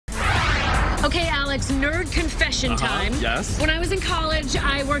Okay, Alex, nerd confession time. Yes. When I was in college,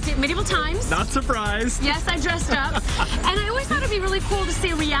 I worked at Medieval Times. Not surprised. Yes, I dressed up. And I always thought it'd be really cool to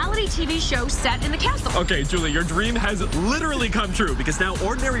see a reality TV show set in the castle. Okay, Julie, your dream has literally come true because now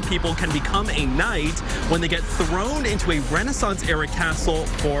ordinary people can become a knight when they get thrown into a Renaissance-era castle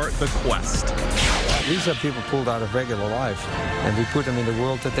for the quest. These are people pulled out of regular life, and we put them in the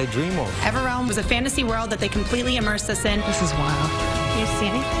world that they dream of. Everrealm was a fantasy world that they completely immersed us in. This is wild. You see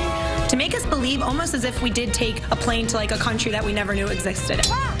anything? To make us believe almost as if we did take a plane to like a country that we never knew existed.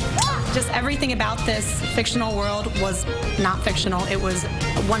 Just everything about this fictional world was not fictional. It was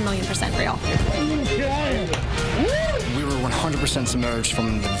 1,000,000% real. We were 100% submerged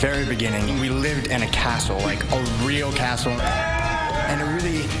from the very beginning. We lived in a castle, like a real castle. And it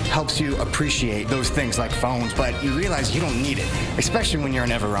really helps you appreciate those things like phones, but you realize you don't need it, especially when you're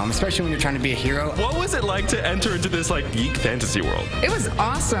in Everrealm, especially when you're trying to be a hero. What was it like to enter into this like geek fantasy world? It was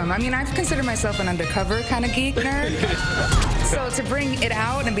awesome. I mean, I've considered myself an undercover kind of geek nerd. So to bring it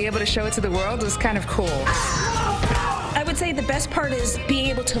out and be able to show it to the world was kind of cool. I would say the best part is being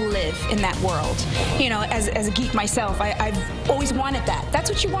able to live in that world. You know, as a geek myself, I've always wanted that. That's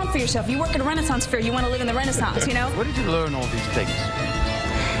what you want for yourself. You work at a Renaissance fair, you want to live in the Renaissance, you know? Where did you learn all these things?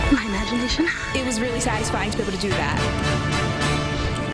 My imagination. It was really satisfying to be able to do that.